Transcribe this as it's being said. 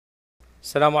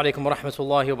Assalamu alaikum wa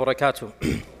rahmatullahi wa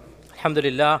barakatuh.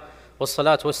 Alhamdulillah,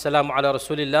 wassalatu wassalamu ala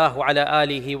rasulillah wa ala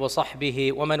alihi wa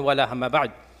sahbihi wa man wala amma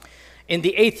ba'd. In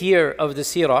the 8th year of the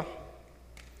seerah,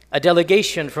 a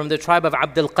delegation from the tribe of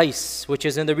Abd al-Qais, which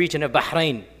is in the region of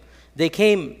Bahrain, they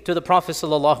came to the Prophet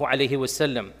sallallahu alaihi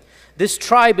wasallam. This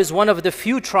tribe is one of the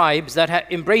few tribes that have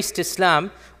embraced Islam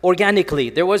organically.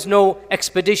 There was no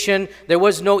expedition, there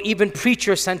was no even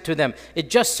preacher sent to them. It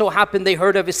just so happened they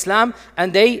heard of Islam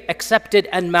and they accepted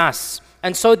en masse.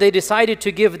 And so they decided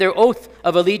to give their oath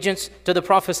of allegiance to the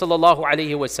Prophet sallallahu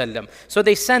alaihi wasallam. So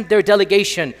they sent their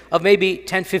delegation of maybe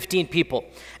 10, 15 people.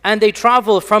 And they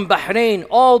traveled from Bahrain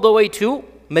all the way to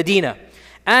Medina.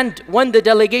 And when the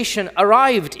delegation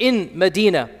arrived in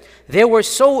Medina, they were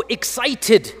so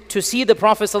excited to see the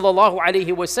Prophet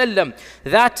ﷺ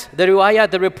that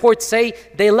the reports say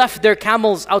they left their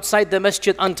camels outside the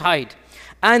masjid untied.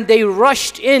 And they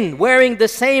rushed in wearing the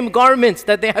same garments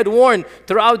that they had worn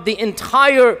throughout the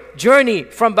entire journey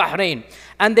from Bahrain.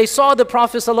 And they saw the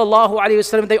Prophet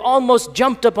ﷺ, they almost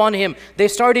jumped upon him. They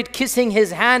started kissing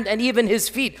his hand and even his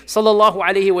feet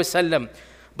ﷺ.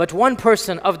 But one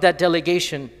person of that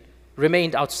delegation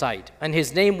remained outside, and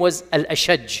his name was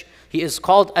Al-Ashaj. He is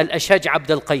called Al-Ashaj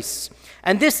Abd al-Qais.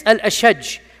 And this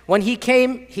Al-Ashaj, when he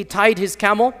came, he tied his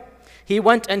camel. He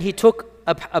went and he took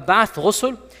a bath,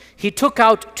 ghusl. He took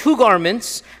out 2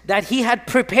 garments that he had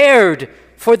prepared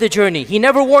for the journey. He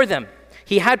never wore them.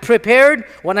 He had prepared,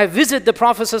 when I visit the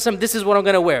Prophet ﷺ, this is what I'm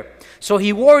going to wear. So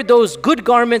he wore those good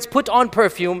garments, put on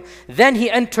perfume. Then he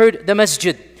entered the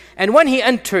masjid. And when he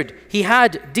entered, he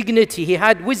had dignity, he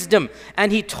had wisdom,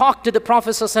 and he talked to the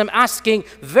Prophet ﷺ, asking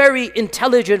very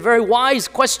intelligent, very wise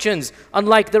questions,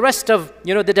 unlike the rest of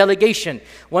the delegation.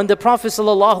 When the Prophet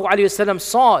ﷺ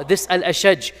saw this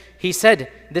Al-Ashaj, he said,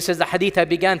 this is the hadith I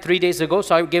began 3 days ago,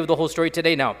 so I gave the whole story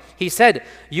today now. He said,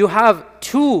 you have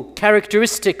 2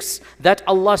 characteristics that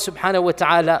Allah subhanahu wa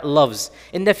ta'ala loves.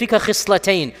 Inna fika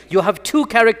khislatayn. You have 2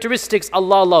 characteristics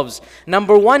Allah loves.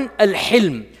 Number 1,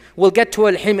 al-hilm. We'll get to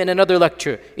al-hilm in another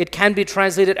lecture. It can be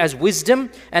translated as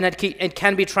wisdom, and it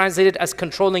can be translated as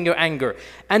controlling your anger.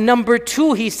 And number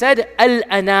 2, he said,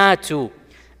 al-anatu,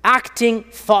 acting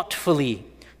thoughtfully.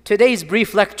 Today's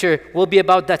brief lecture will be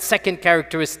about that second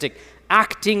characteristic,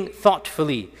 acting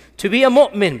thoughtfully. To be a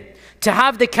mu'min, to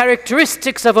have the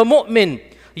characteristics of a mu'min,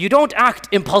 you don't act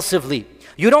impulsively.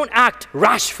 You don't act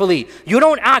rashly. You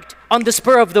don't act on the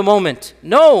spur of the moment.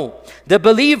 No, the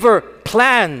believer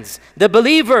plans. The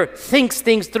believer thinks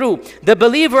things through. The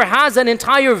believer has an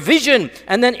entire vision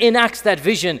and then enacts that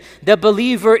vision. The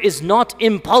believer is not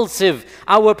impulsive.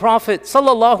 Our Prophet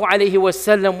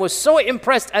ﷺ was so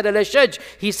impressed at Al-Ashaj.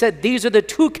 He said, these are the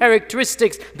 2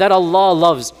 characteristics that Allah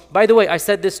loves. By the way, I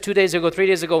said this 2 days ago, 3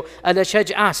 days ago.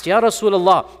 Al-Ashaj asked, Ya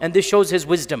Rasulullah, and this shows his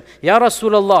wisdom. Ya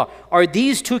Rasulullah, are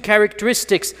these 2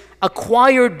 characteristics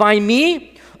acquired by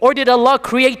me, or did Allah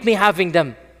create me having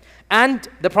them? And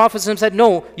the Prophet said,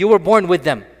 no, you were born with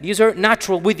them. These are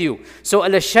natural with you. So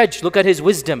Al-Ashaj, look at his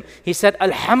wisdom. He said,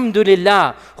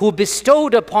 Alhamdulillah, who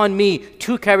bestowed upon me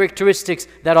 2 characteristics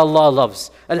that Allah loves.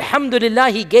 Alhamdulillah,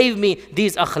 He gave me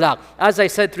these akhlaq. As I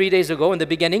said 3 days ago in the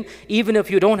beginning, even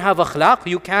if you don't have akhlaq,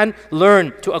 you can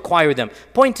learn to acquire them.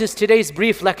 Point is, today's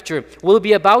brief lecture will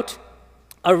be about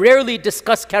a rarely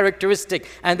discussed characteristic,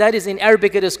 and that is, in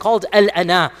Arabic it is called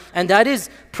al-ana, and that is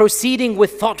proceeding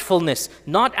with thoughtfulness,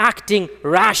 not acting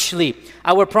rashly.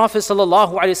 Our Prophet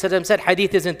ﷺ said,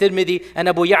 hadith is in Tirmidhi and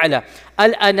Abu Ya'la,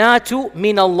 al-anatu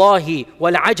min Allahi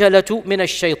wal-ajalatu min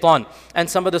ash-shaytan. And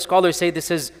some of the scholars say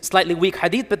this is slightly weak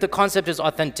hadith, but the concept is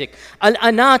authentic.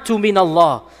 Al-anatu min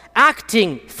Allah,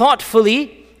 acting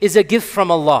thoughtfully is a gift from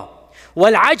Allah.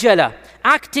 Wal-ajala,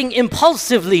 acting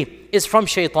impulsively is from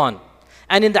shaitan.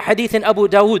 And in the hadith in Abu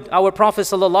Dawood, our Prophet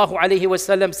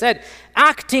ﷺ said,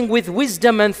 acting with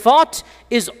wisdom and thought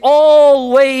is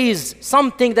always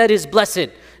something that is blessed.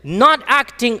 Not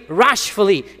acting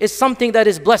rashly is something that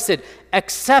is blessed,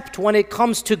 except when it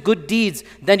comes to good deeds,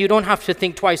 then you don't have to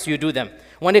think twice, you do them.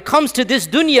 When it comes to this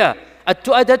dunya,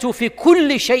 التؤدة في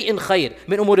كل شيء خير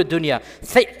من أمور الدنيا.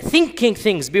 Thinking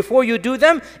things before you do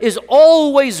them is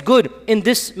always good in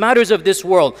this matters of this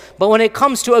world. But when it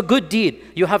comes to a good deed,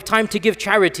 you have time to give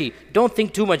charity. Don't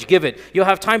think too much, give it. You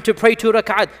have time to pray 2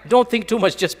 rak'at. Don't think too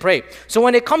much, just pray. So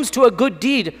when it comes to a good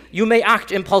deed, you may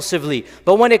act impulsively.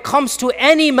 But when it comes to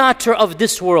any matter of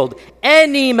this world,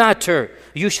 any matter,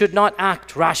 you should not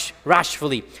act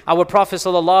rashly. Our Prophet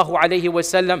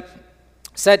ﷺ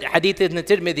said, hadith in the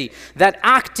Tirmidhi, that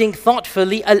acting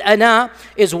thoughtfully, al-ana,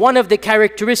 is one of the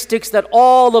characteristics that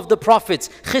all of the prophets,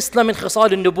 khisla min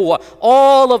khisal al-nubuwah,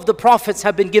 all of the prophets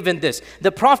have been given this.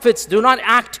 The prophets do not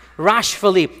act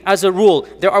rashfully as a rule.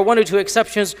 There are one or two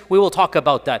exceptions, we will talk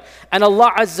about that. And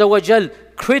Allah Azza wa Jal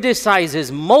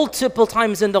criticizes multiple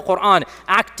times in the Quran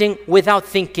acting without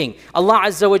thinking. Allah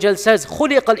Azza wa Jal says,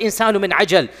 خُلِقَ الْإِنسَانُ مِنْ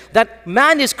عَجَلٍ, that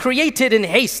man is created in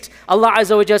haste. Allah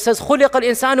Azza wa Jal says, خُلِقَ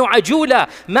الْإِنسَانُ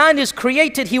عَجُولًا, man is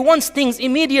created, he wants things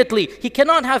immediately. He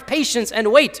cannot have patience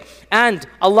and wait. And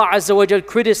Allah Azza wa Jal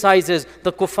criticizes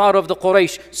the kuffar of the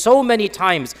Quraysh so many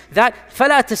times that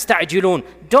فَلَا تَسْتَعْجِلُونَ,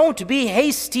 don't be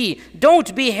hasty,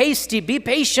 don't be hasty, be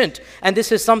patient. And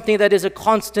this is something that is a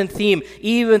constant theme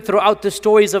even throughout the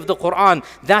stories of the Quran,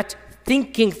 that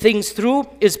thinking things through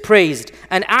is praised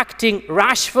and acting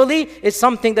rashfully is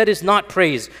something that is not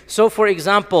praised. So for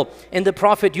example, in the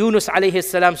Prophet Yunus alayhi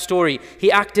salam story, he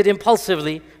acted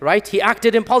impulsively, right? He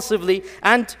acted impulsively,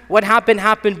 and what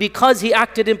happened because he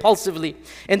acted impulsively.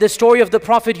 In the story of the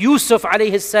Prophet Yusuf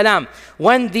alayhi salam,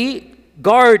 when the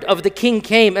guard of the king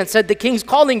came and said, the king's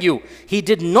calling you, he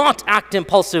did not act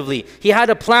impulsively. He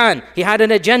had a plan, he had an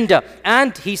agenda,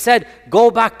 and he said, go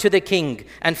back to the king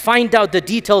and find out the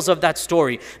details of that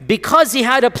story. Because he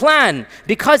had a plan,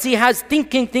 because he has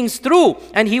thinking things through,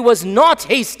 and he was not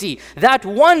hasty, that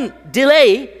one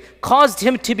delay caused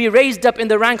him to be raised up in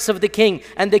the ranks of the king,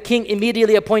 and the king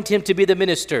immediately appointed him to be the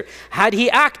minister. Had he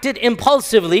acted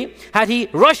impulsively, had he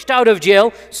rushed out of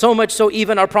jail, so much so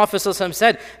even our Prophet ﷺ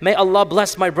said, may Allah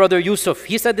bless my brother Yusuf.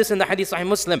 He said this in the hadith Sahih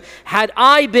Muslim, had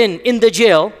I been in the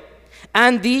jail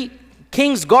and the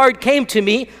king's guard came to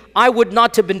me, I would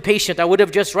not have been patient. I would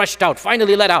have just rushed out,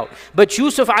 finally let out. But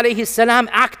Yusuf alayhi salam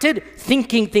acted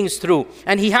thinking things through.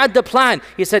 And he had the plan.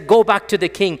 He said, go back to the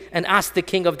king and ask the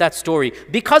king of that story.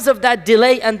 Because of that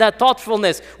delay and that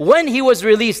thoughtfulness, when he was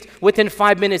released, within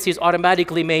 5 minutes, he's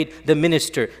automatically made the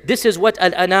minister. This is what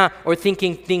al-ana, or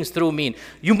thinking things through, mean.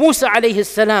 Musa alayhi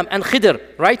salam and Khidr,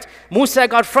 right? Musa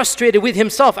got frustrated with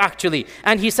himself actually.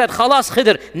 And he said, khalas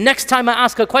Khidr, next time I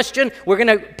ask a question, we're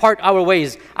going to part our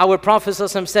ways. Our Prophet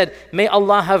said, may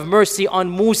Allah have mercy on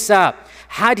Musa.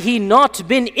 Had he not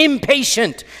been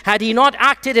impatient, had he not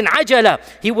acted in ajala,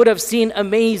 he would have seen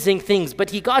amazing things.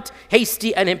 But he got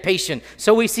hasty and impatient.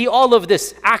 So we see all of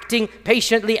this, acting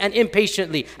patiently and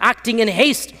impatiently, acting in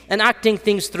haste and acting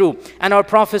things through. And our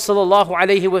Prophet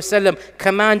ﷺ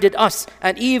commanded us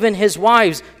and even his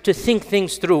wives to think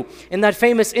things through. In that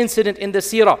famous incident in the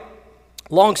seerah,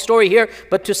 long story here,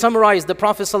 but to summarize, the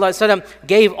Prophet ﷺ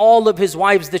gave all of his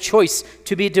wives the choice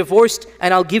to be divorced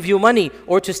and I'll give you money,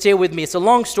 or to stay with me. It's a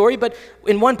long story, but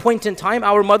in one point in time,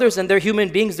 our mothers, and they're human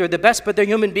beings, they're the best, but they're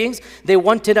human beings, they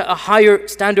wanted a higher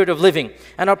standard of living.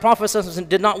 And our Prophet ﷺ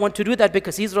did not want to do that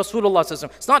because he's Rasulullah ﷺ.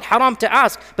 It's not haram to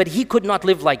ask, but he could not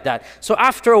live like that. So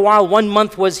after a while, 1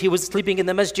 month he was sleeping in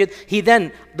the masjid. He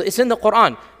then, it's in the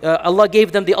Quran, Allah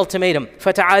gave them the ultimatum.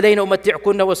 فَتَعَالَيْنَ أُمَتِّعْكُنَّ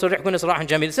وَسُرِّحْكُنَّ سَرَاحًا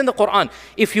جَمِيلًا. It's in the Quran.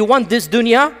 If you want this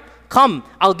dunya, come,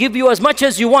 I'll give you as much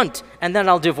as you want, and then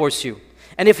I'll divorce you.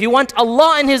 And if you want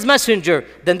Allah and His Messenger,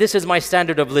 then this is my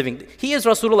standard of living. He is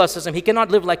Rasulullah ﷺ. He cannot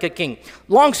live like a king.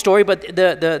 Long story, but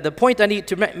the point I need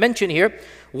to mention here,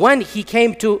 when he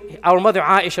came to our mother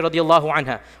Aisha radiallahu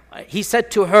anha, he said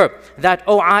to her that,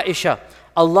 oh Aisha,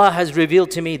 Allah has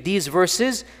revealed to me these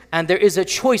verses and there is a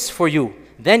choice for you.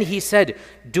 Then he said,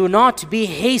 do not be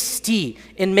hasty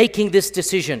in making this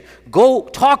decision. Go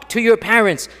talk to your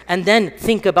parents and then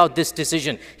think about this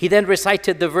decision. He then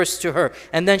recited the verse to her.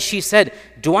 And then she said,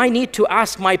 do I need to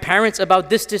ask my parents about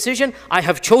this decision? I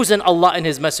have chosen Allah and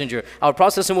His Messenger. Our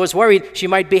Prophet was worried she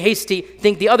might be hasty,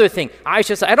 think the other thing.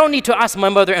 Aisha said, I don't need to ask my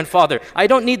mother and father. I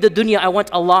don't need the dunya, I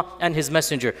want Allah and His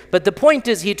Messenger. But the point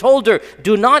is, he told her,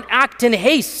 do not act in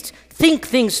haste. Think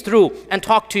things through and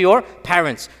talk to your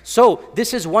parents. So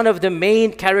this is one of the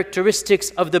main characteristics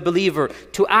of the believer,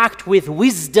 to act with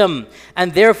wisdom,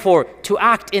 and therefore to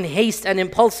act in haste and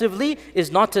impulsively is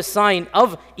not a sign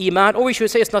of iman, or we should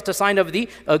say it's not a sign of the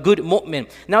good mu'min.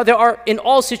 Now there are, in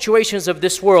all situations of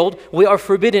this world, we are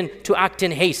forbidden to act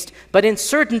in haste, but in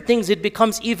certain things it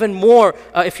becomes even more,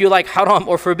 if you like, haram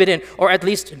or forbidden, or at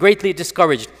least greatly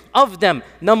discouraged. Of them,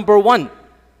 number one,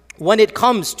 when it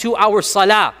comes to our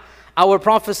salah, our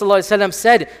Prophet ﷺ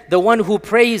said, the one who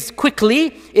prays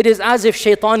quickly, it is as if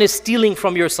shaitan is stealing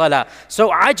from your salah. So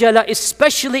ajala,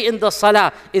 especially in the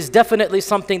salah, is definitely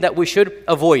something that we should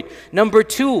avoid. Number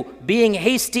two, being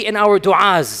hasty in our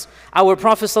du'as. Our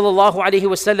Prophet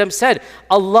ﷺ said,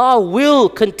 Allah will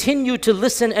continue to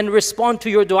listen and respond to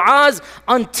your du'as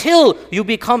until you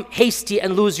become hasty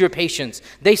and lose your patience.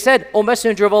 They said, O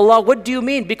Messenger of Allah, what do you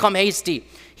mean become hasty?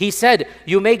 He said,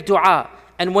 you make du'a,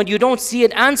 And when you don't see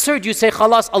it answered, you say,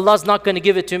 khalas, Allah's not going to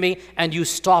give it to me, and you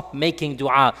stop making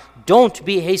dua. Don't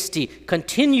be hasty.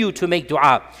 Continue to make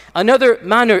dua. Another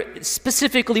manner,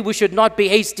 specifically we should not be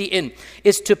hasty in,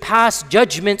 is to pass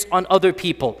judgments on other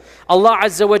people. Allah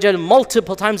Azza wa Jal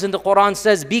multiple times in the Quran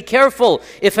says, be careful.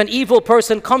 If an evil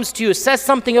person comes to you, says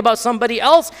something about somebody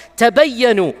else,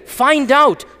 tabayyanu, find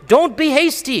out. Don't be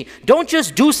hasty. Don't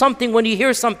just do something when you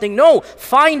hear something. No,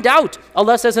 find out.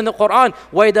 Allah says in the Quran,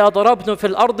 وَإِذَا ضَرَبْتُمْ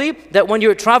فِي الْأَرْضِ, that when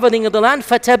you're traveling in the land,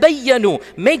 فَتَبَيَّنُوا,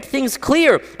 make things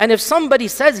clear. And if somebody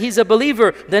says he's a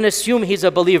believer, then assume he's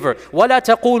a believer. وَلَا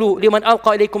تَقُولُوا لِمَنْ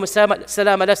أَلْقَى إِلَيْكُمُ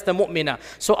السَّلَامَ لَسْتَ مُؤْمِنًا.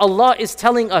 So Allah is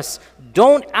telling us,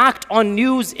 don't act on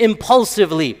news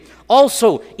impulsively.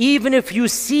 Also, even if you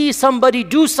see somebody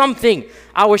do something,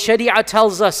 our Sharia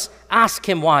tells us, ask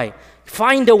him why.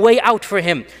 Find a way out for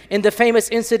him. In the famous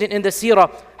incident in the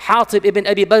seerah, Hatib ibn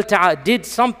Abi Balta'a did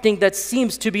something that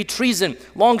seems to be treason.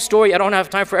 Long story, I don't have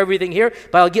time for everything here,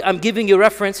 but I'm giving you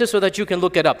references so that you can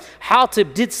look it up.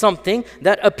 Hatib did something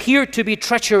that appeared to be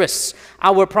treacherous.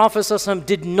 Our Prophet ﷺ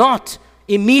did not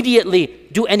immediately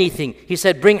do anything. He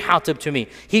said, bring Hatib to me.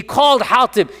 He called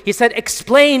Hatib. He said,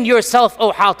 explain yourself,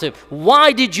 O Hatib.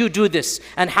 Why did you do this?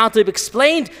 And Hatib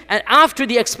explained, and after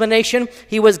the explanation,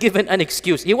 he was given an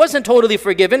excuse. He wasn't totally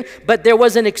forgiven, but there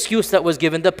was an excuse that was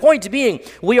given. The point being,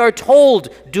 we are told,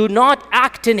 do not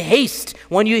act in haste.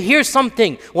 When you hear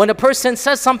something, when a person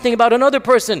says something about another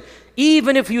person,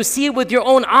 even if you see it with your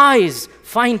own eyes,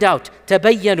 find out.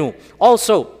 Tabayyanu.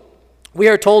 Also, we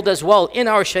are told as well in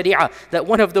our Sharia that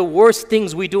one of the worst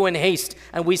things we do in haste,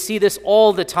 and we see this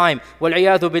all the time,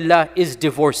 وَالْعِيَاذُ بِاللَّهِ, is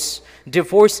divorce.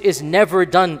 Divorce is never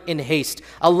done in haste.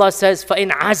 Allah says,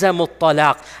 فَإِنْ عَزَمُوا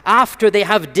الطَّلَاقِ, after they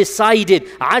have decided.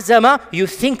 Azama, you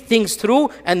think things through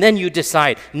and then you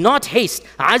decide. Not haste.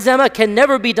 Azama can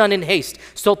never be done in haste.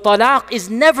 So talaq is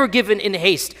never given in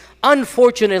haste.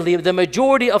 Unfortunately, the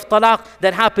majority of talaq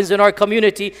that happens in our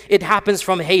community, it happens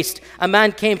from haste. A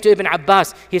man came to Ibn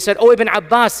Abbas. He said, oh Ibn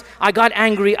Abbas, I got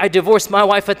angry. I divorced my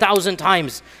wife 1,000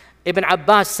 times. Ibn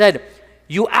Abbas said,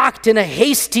 you act in a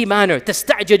hasty manner.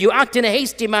 Tastajid, you act in a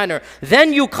hasty manner.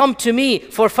 Then you come to me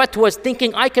for fatwas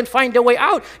thinking I can find a way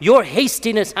out. Your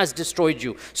hastiness has destroyed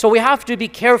you. So we have to be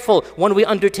careful when we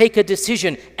undertake a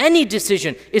decision. Any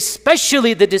decision,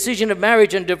 especially the decision of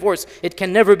marriage and divorce, it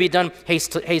can never be done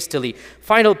hastily.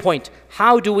 Final point,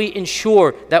 how do we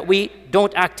ensure that we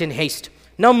don't act in haste?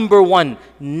 Number one,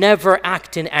 never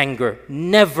act in anger.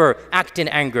 Never act in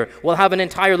anger. We'll have an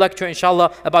entire lecture,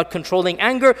 inshallah, about controlling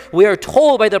anger. We are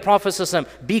told by the Prophet ﷺ,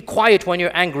 be quiet when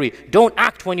you're angry. Don't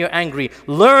act when you're angry.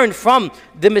 Learn from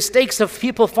the mistakes of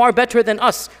people far better than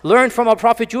us. Learn from our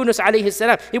Prophet Yunus alayhi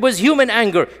salam. It was human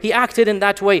anger. He acted in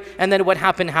that way, and then what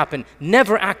happened, happened.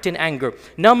 Never act in anger.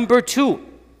 Number two,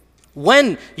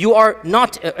 when you are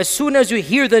not, as soon as you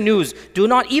hear the news, do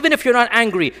not, even if you're not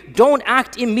angry, don't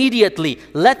act immediately.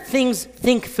 Let things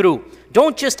think through.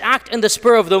 Don't just act in the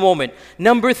spur of the moment.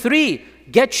 Number three,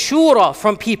 get shura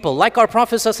from people. Like our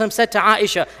Prophet ﷺ said to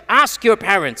Aisha, ask your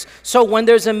parents. So when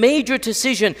there's a major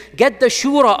decision, get the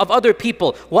shura of other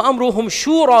people. وَأَمْرُهُمْ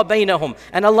شُورَى بَيْنَهُمْ.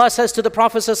 And Allah says to the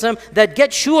Prophet ﷺ that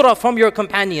get shura from your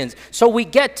companions. So we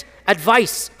get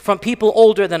advice from people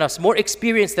older than us, more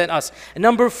experienced than us. And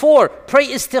number four, pray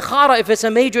istikhara if it's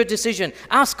a major decision.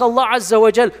 Ask Allah Azza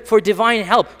wa Jal for divine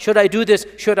help. Should I do this?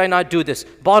 Should I not do this?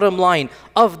 Bottom line,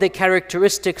 of the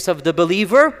characteristics of the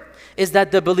believer is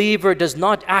that the believer does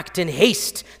not act in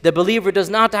haste. The believer does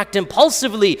not act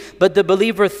impulsively, but the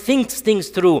believer thinks things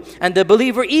through. And the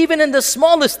believer, even in the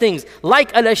smallest things,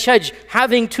 like Al-Ashaj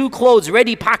having 2 clothes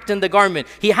ready packed in the garment.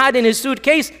 He had in his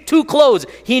suitcase 2 clothes.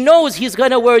 He knows he's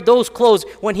going to wear those clothes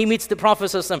when he meets the Prophet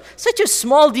ﷺ. Such a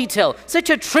small detail, such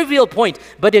a trivial point,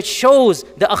 but it shows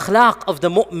the akhlaq of the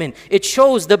mu'min. It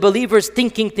shows the believers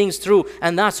thinking things through.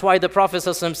 And that's why the Prophet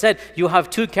ﷺ said, you have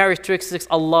 2 characteristics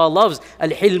Allah loves,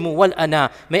 al-hilmu wal-ana.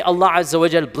 May Allah Azza wa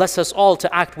Jal bless us all to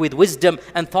act with wisdom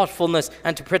and thoughtfulness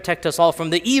and to protect us all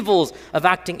from the evils of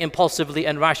acting impulsively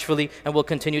and rashly. And we'll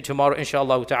continue tomorrow,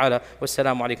 inshallah ta'ala.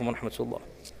 Wassalamu alaikum wa rahmatullah.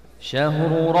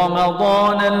 شهر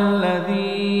رمضان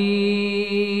الذي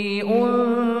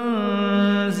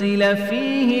أنزل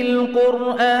فيه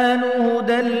القرآن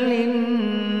هدى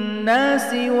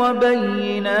للناس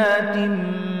وبينات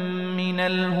من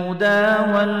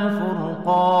الهدى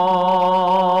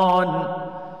والفرقان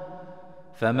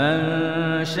فمن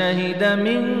شهد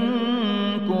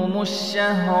منكم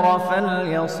الشهر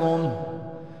فليصمه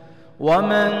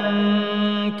ومن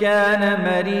كان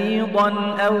مريضا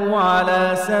أو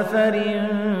على سفر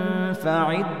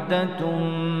فعدة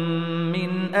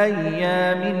من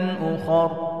أيام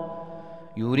أخر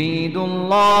يريد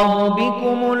الله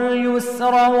بكم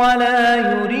اليسر ولا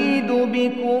يريد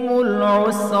بكم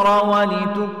العسر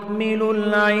ولتكملوا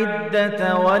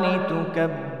العدة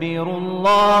ولتكبروا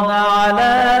الله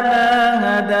على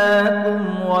ما هداكم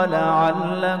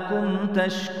ولعلكم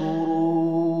تشكرون.